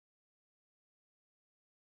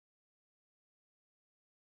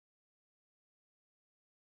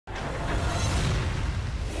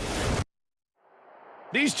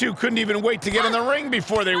These two couldn't even wait to get in the ring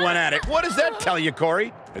before they went at it. What does that tell you,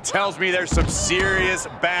 Corey? It tells me there's some serious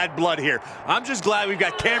bad blood here. I'm just glad we've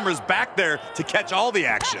got cameras back there to catch all the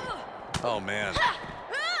action. Oh, man.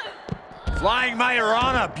 Flying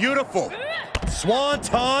Majorana, beautiful.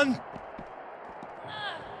 Swanton.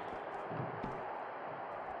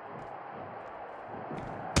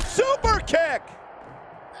 Super kick.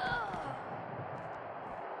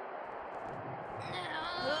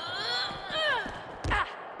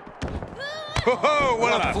 Oh,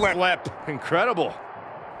 what a flip. Incredible.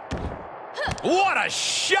 What a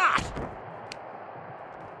shot.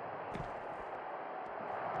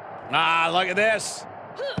 Ah, look at this.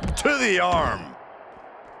 To the arm.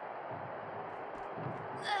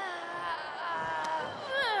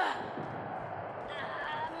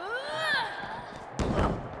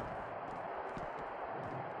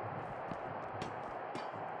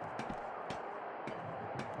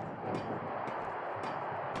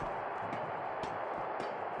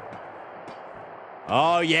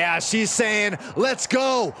 Oh, yeah, she's saying, let's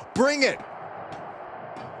go, bring it.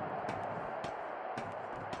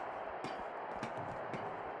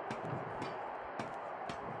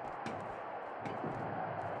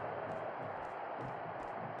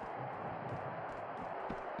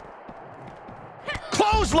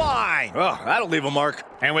 Clothesline! Oh, that'll leave a mark.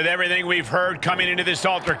 And with everything we've heard coming into this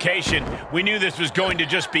altercation, we knew this was going to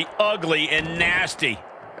just be ugly and nasty.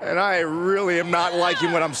 And I really am not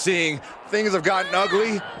liking what I'm seeing. Things have gotten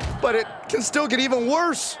ugly, but it can still get even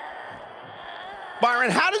worse. Byron,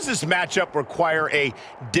 how does this matchup require a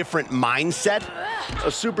different mindset? A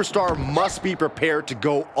superstar must be prepared to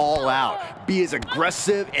go all out, be as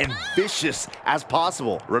aggressive and vicious as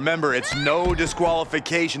possible. Remember, it's no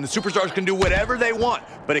disqualification. The superstars can do whatever they want,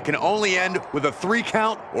 but it can only end with a 3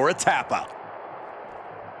 count or a tap out.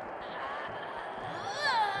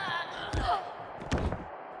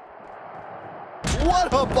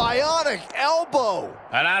 What a bionic elbow!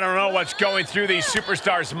 And I don't know what's going through these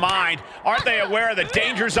superstars' mind. Aren't they aware of the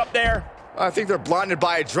dangers up there? I think they're blinded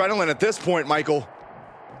by adrenaline at this point, Michael.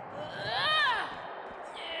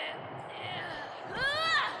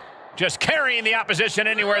 Just carrying the opposition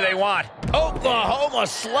anywhere they want. Oklahoma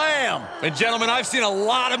slam. And gentlemen, I've seen a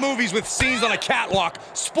lot of movies with scenes on a catwalk.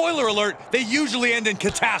 Spoiler alert, they usually end in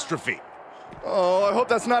catastrophe. Oh, I hope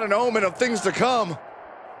that's not an omen of things to come.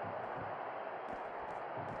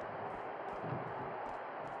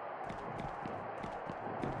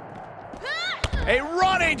 A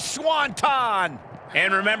running swanton.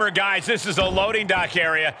 And remember, guys, this is a loading dock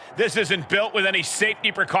area. This isn't built with any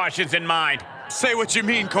safety precautions in mind. Say what you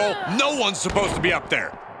mean, Cole. No one's supposed to be up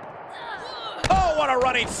there. Oh, what a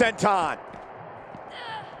running senton.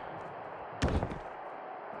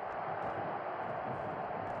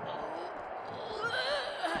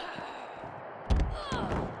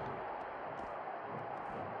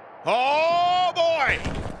 Oh, boy.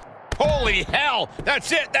 Holy hell,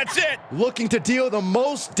 that's it, that's it. Looking to deal the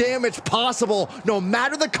most damage possible, no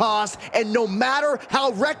matter the cost and no matter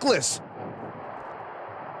how reckless.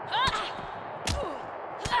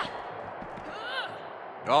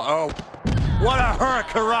 Uh-oh. What a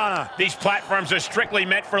hurricanrana. These platforms are strictly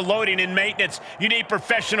meant for loading and maintenance. You need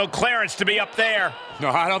professional clearance to be up there. No,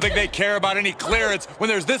 I don't think they care about any clearance. When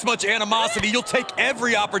there's this much animosity, you'll take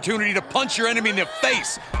every opportunity to punch your enemy in the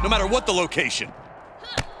face, no matter what the location.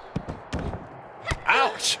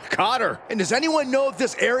 Ouch, caught her. And does anyone know if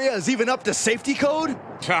this area is even up to safety code?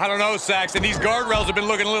 I don't know, Saxon. These guardrails have been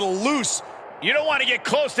looking a little loose. You don't want to get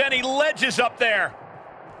close to any ledges up there.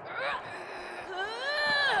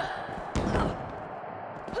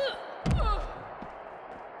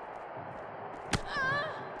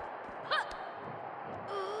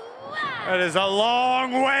 That is a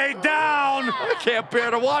long way down. I can't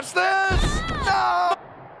bear to watch this. No!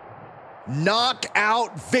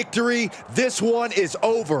 Knockout victory. This one is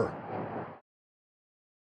over.